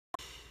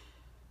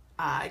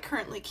I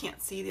currently can't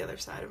see the other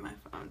side of my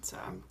phone, so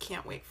I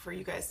can't wait for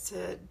you guys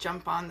to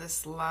jump on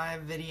this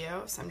live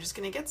video. So I'm just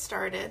going to get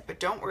started,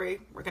 but don't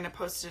worry, we're going to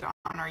post it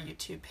on our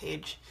YouTube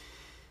page,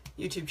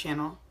 YouTube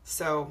channel,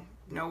 so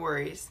no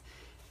worries.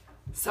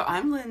 So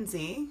I'm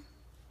Lindsay.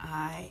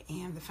 I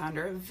am the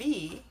founder of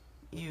V.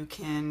 You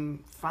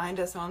can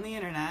find us on the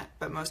internet,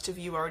 but most of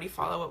you already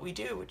follow what we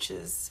do, which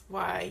is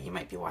why you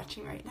might be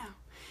watching right now.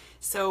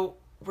 So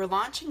we're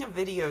launching a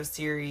video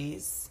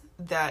series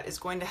that is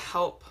going to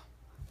help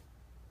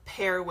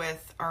pair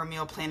with our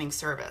meal planning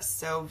service.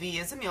 So V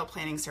is a meal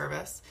planning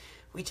service.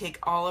 We take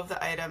all of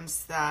the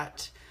items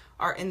that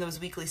are in those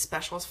weekly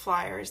specials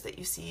flyers that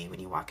you see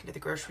when you walk into the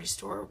grocery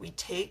store. We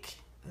take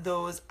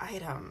those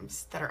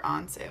items that are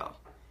on sale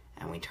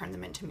and we turn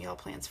them into meal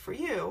plans for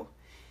you.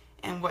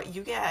 And what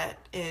you get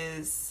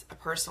is a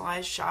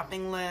personalized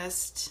shopping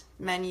list,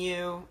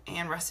 menu,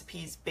 and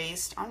recipes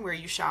based on where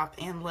you shop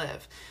and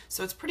live.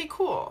 So it's pretty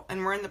cool.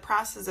 And we're in the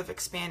process of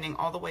expanding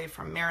all the way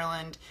from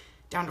Maryland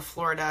down to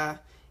Florida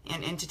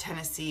and into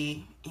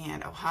Tennessee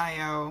and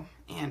Ohio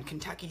and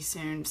Kentucky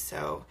soon.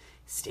 So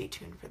stay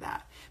tuned for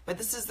that. But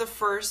this is the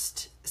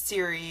first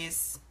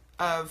series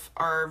of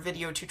our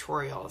video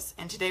tutorials.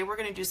 And today we're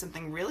going to do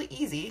something really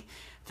easy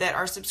that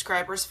our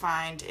subscribers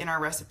find in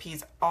our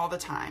recipes all the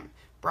time.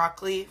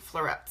 Broccoli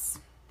florets.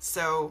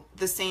 So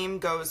the same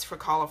goes for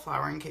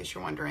cauliflower, in case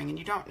you're wondering and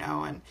you don't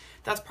know. And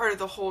that's part of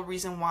the whole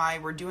reason why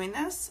we're doing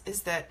this,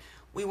 is that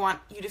we want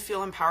you to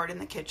feel empowered in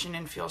the kitchen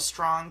and feel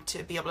strong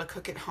to be able to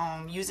cook at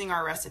home using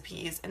our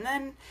recipes, and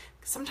then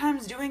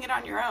sometimes doing it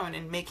on your own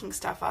and making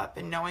stuff up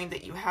and knowing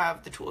that you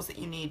have the tools that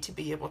you need to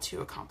be able to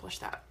accomplish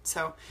that.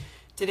 So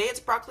today it's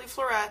broccoli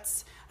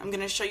florets. I'm going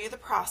to show you the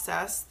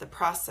process. The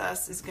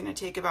process is going to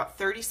take about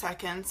 30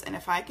 seconds, and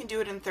if I can do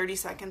it in 30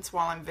 seconds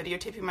while I'm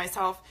videotaping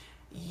myself,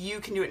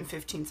 you can do it in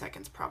 15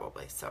 seconds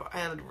probably. So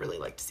I would really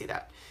like to see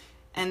that.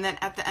 And then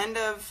at the end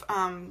of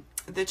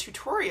the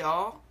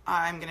tutorial,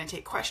 I'm going to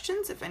take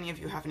questions if any of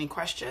you have any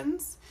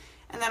questions.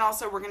 And then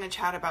also we're going to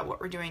chat about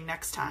what we're doing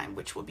next time,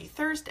 which will be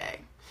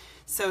Thursday.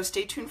 So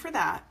stay tuned for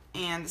that.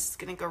 And this is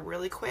going to go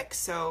really quick,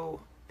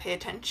 so pay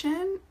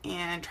attention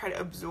and try to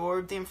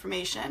absorb the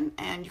information.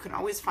 And you can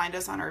always find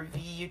us on our V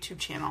YouTube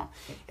channel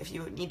if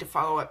you need to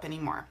follow up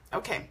anymore.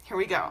 Okay, here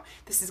we go.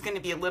 This is going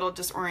to be a little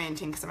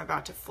disorienting because I'm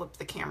about to flip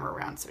the camera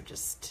around. So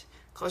just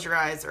close your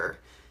eyes or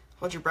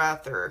hold your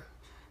breath or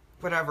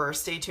whatever.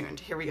 Stay tuned.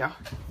 Here we go.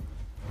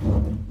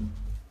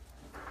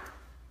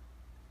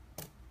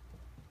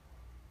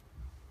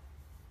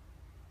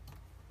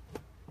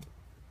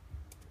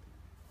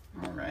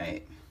 All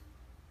right.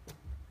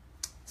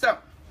 So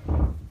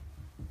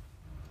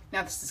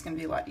now this is going to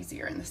be a lot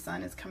easier, and the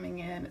sun is coming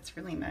in. It's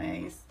really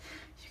nice.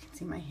 You can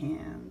see my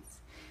hands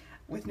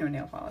with no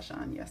nail polish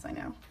on. Yes, I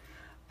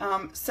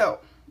know. So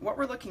what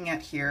we're looking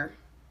at here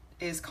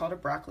is called a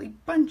broccoli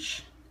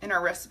bunch. In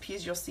our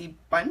recipes, you'll see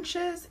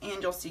bunches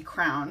and you'll see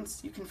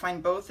crowns. You can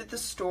find both at the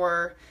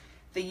store.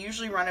 They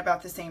usually run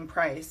about the same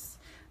price,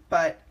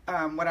 but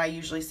what I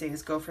usually say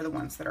is go for the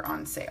ones that are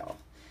on sale.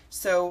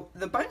 So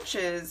the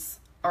bunches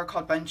are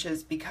called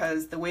bunches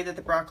because the way that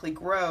the broccoli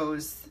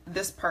grows,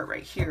 this part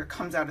right here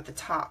comes out at the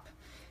top,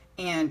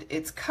 and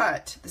it's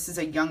cut. This is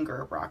a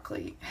younger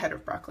broccoli, head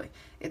of broccoli.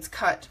 It's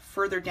cut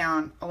further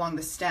down along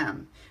the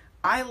stem.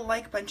 I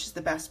like bunches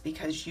the best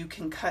because you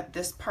can cut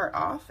this part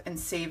off and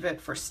save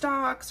it for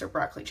stocks or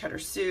broccoli cheddar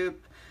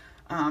soup.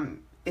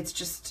 It's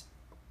just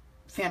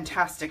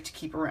fantastic to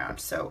keep around.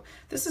 So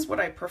this is what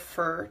I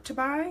prefer to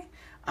buy.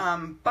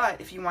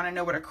 But if you want to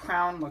know what a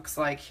crown looks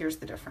like, here's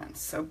the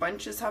difference. So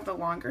bunches have the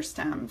longer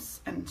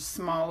stems and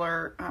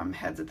smaller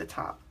heads at the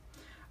top.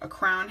 A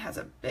crown has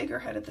a bigger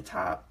head at the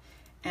top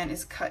and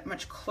is cut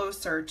much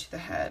closer to the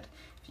head.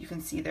 If you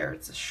can see there,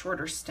 it's a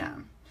shorter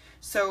stem.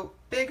 So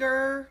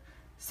bigger,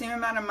 same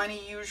amount of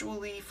money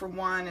usually for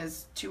one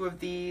as two of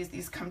these.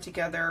 These come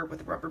together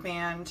with a rubber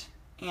band,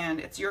 and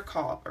it's your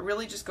call, but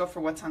really just go for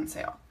what's on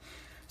sale.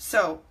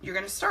 So you're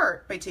going to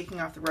start by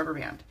taking off the rubber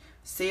band.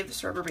 Save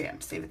this rubber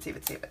band. Save it, save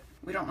it, save it.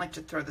 We don't like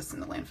to throw this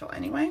in the landfill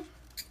anyway.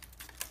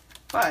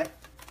 But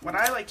what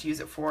I like to use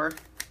it for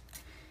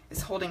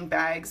is holding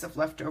bags of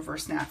leftover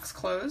snacks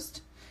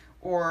closed,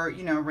 or,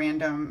 you know,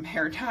 random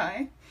hair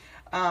dye.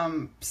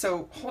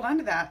 So hold on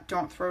to that.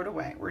 Don't throw it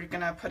away. We're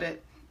going to put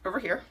it over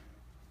here,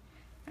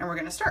 and we're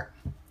going to start.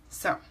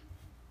 So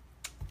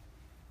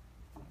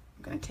I'm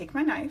going to take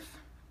my knife.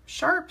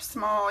 Sharp,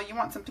 small. You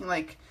want something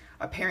like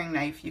a paring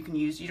knife you can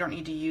use. You don't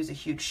need to use a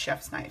huge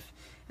chef's knife.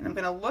 And I'm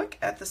going to look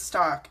at the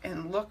stalk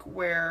and look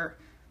where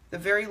the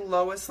very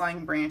lowest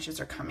lying branches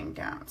are coming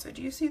down. So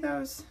do you see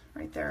those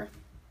right there?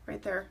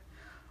 Right there.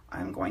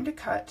 I'm going to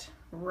cut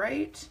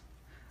right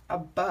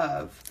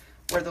above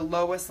where the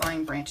lowest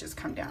lying branches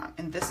come down.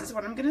 And this is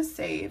what I'm going to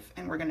save,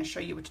 and we're going to show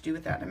you what to do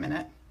with that in a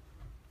minute.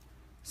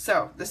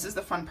 So this is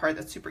the fun part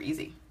that's super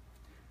easy.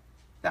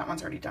 That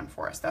one's already done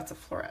for us. That's a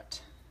floret.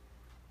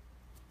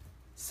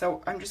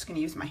 So I'm just going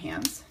to use my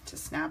hands to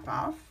snap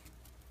off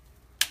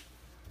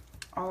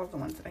all of the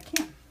ones that I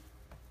can.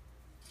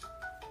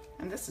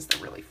 And this is the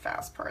really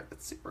fast part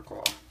that's super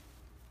cool.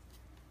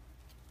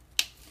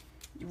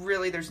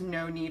 really, there's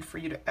no need for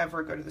you to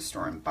ever go to the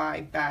store and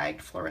buy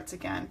bagged florets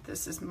again.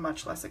 This is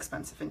much less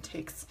expensive and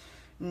takes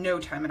no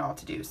time at all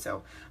to do.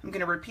 So I'm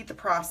going to repeat the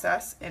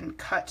process and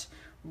cut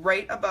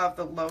right above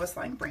the lowest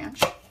lying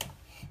branch.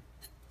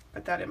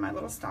 Put that in my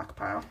little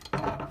stockpile.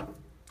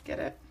 Get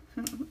it?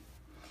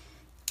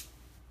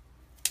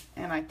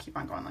 And I keep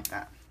on going like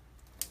that.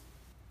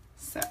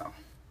 So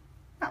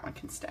that one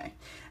can stay.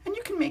 And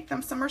you can make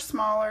them, some are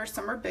smaller,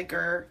 some are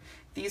bigger.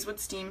 These would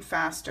steam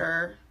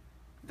faster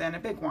than a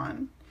big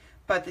one,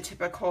 but the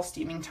typical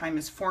steaming time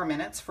is 4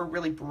 minutes for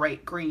really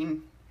bright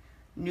green,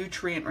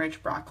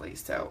 nutrient-rich broccoli.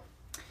 So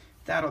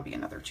that'll be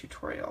another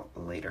tutorial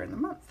later in the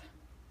month.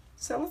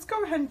 So let's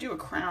go ahead and do a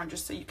crown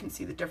just so you can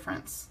see the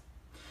difference.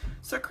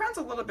 So a crown's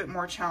a little bit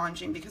more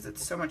challenging because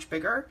it's so much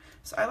bigger,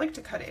 so I like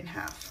to cut it in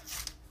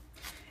half.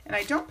 And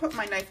I don't put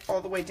my knife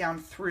all the way down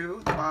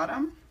through the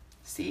bottom.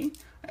 See,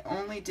 I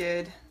only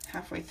did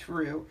halfway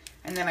through,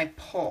 and then I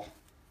pull.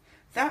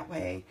 That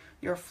way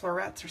your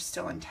florets are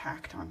still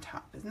intact on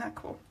top. Isn't that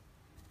cool?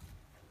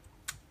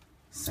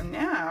 So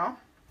now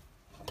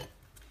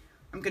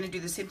I'm going to do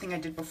the same thing I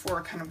did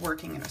before, kind of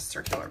working in a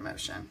circular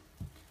motion.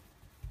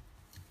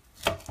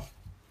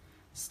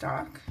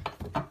 Stalk,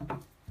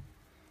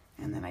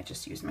 and then I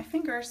just use my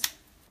fingers.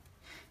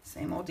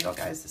 Same old deal,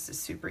 guys. This is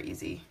super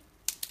easy.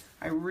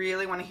 I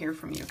really want to hear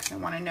from you because I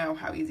want to know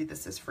how easy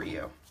this is for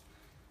you.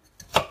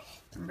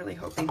 I'm really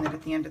hoping that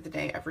at the end of the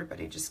day,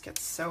 everybody just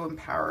gets so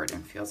empowered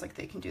and feels like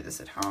they can do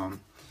this at home.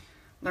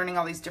 Learning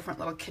all these different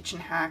little kitchen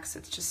hacks,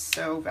 it's just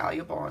so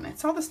valuable. And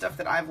it's all the stuff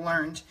that I've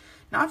learned,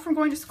 not from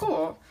going to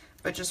school,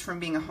 but just from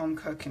being a home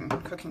cook and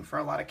cooking for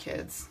a lot of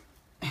kids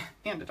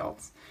and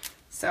adults.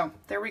 So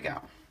there we go.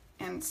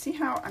 And see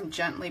how I'm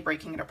gently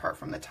breaking it apart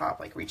from the top,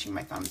 like reaching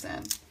my thumbs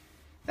in.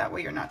 That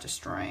way you're not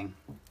destroying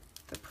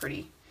the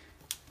pretty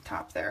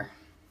top there.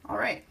 All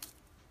right.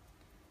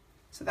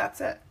 So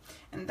that's it.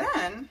 And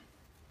then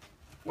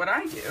what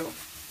I do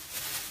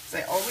is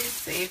I always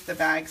save the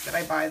bags that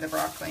I buy the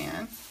broccoli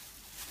in,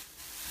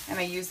 and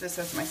I use this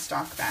as my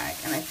stock bag,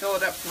 and I fill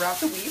it up throughout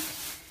the week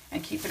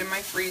and keep it in my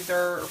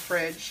freezer or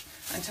fridge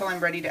until I'm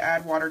ready to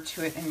add water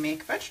to it and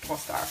make vegetable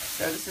stock.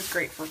 So this is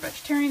great for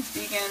vegetarians,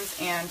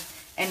 vegans, and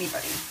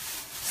anybody.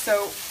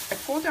 So I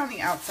pull down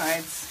the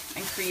outsides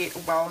and create a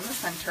well in the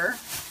center,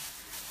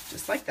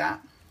 just like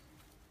that.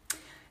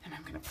 And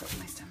I'm going to put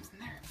my stems in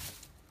there.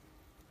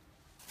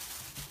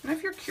 And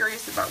if you're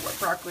curious about what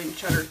broccoli and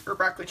cheddar or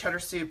broccoli cheddar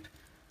soup,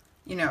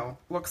 you know,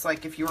 looks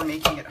like if you were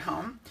making it at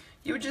home,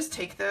 you would just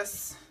take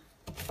this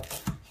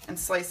and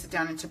slice it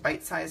down into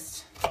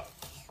bite-sized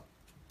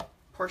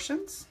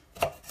portions.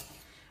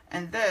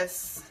 And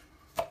this,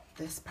 by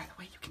the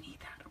way, you can eat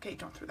that. Okay,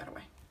 don't throw that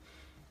away.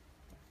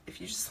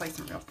 If you just slice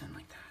them real thin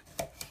like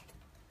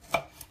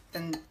that,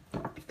 then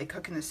if they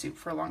cook in the soup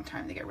for a long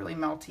time, they get really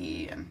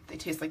melty and they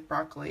taste like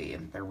broccoli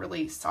and they're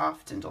really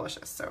soft and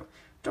delicious. So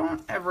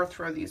don't ever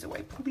throw these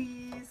away.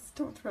 Please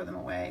don't throw them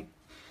away.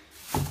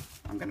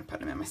 I'm going to put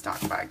them in my stock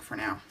bag for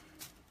now.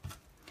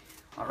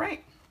 All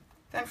right.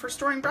 Then for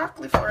storing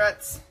broccoli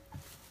florets,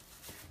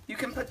 you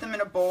can put them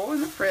in a bowl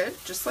in the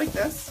fridge, just like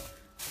this,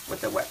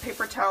 with a wet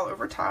paper towel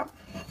over top.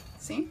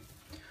 See?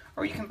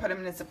 Or you can put them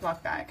in a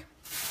Ziploc bag.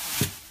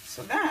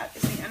 So that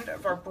is the end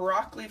of our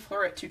broccoli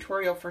floret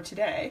tutorial for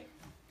today.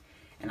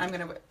 And I'm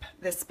going to whip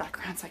this back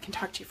around so I can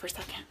talk to you for a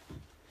second.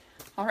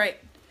 All right.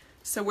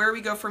 So where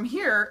we go from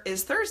here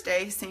is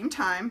Thursday, same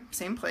time,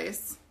 same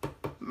place,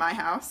 my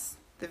house,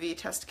 the V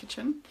Test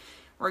Kitchen.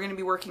 We're going to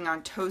be working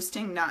on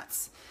toasting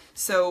nuts.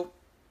 So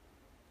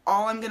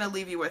all I'm going to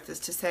leave you with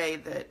is to say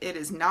that it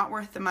is not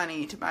worth the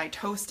money to buy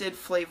toasted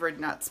flavored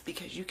nuts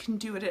because you can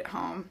do it at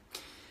home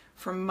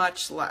for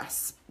much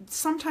less,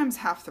 sometimes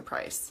half the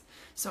price.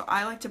 So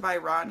I like to buy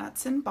raw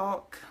nuts in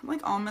bulk,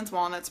 like almonds,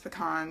 walnuts,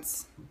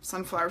 pecans,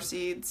 sunflower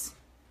seeds,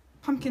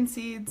 pumpkin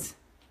seeds,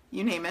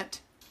 you name it.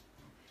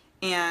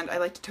 And I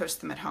like to toast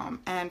them at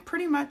home. And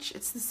pretty much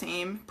it's the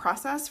same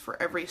process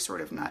for every sort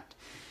of nut.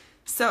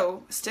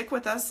 So stick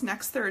with us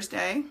next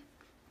Thursday,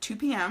 2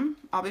 p.m.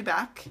 I'll be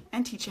back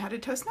and teach you how to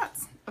toast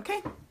nuts.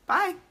 Okay,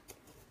 bye.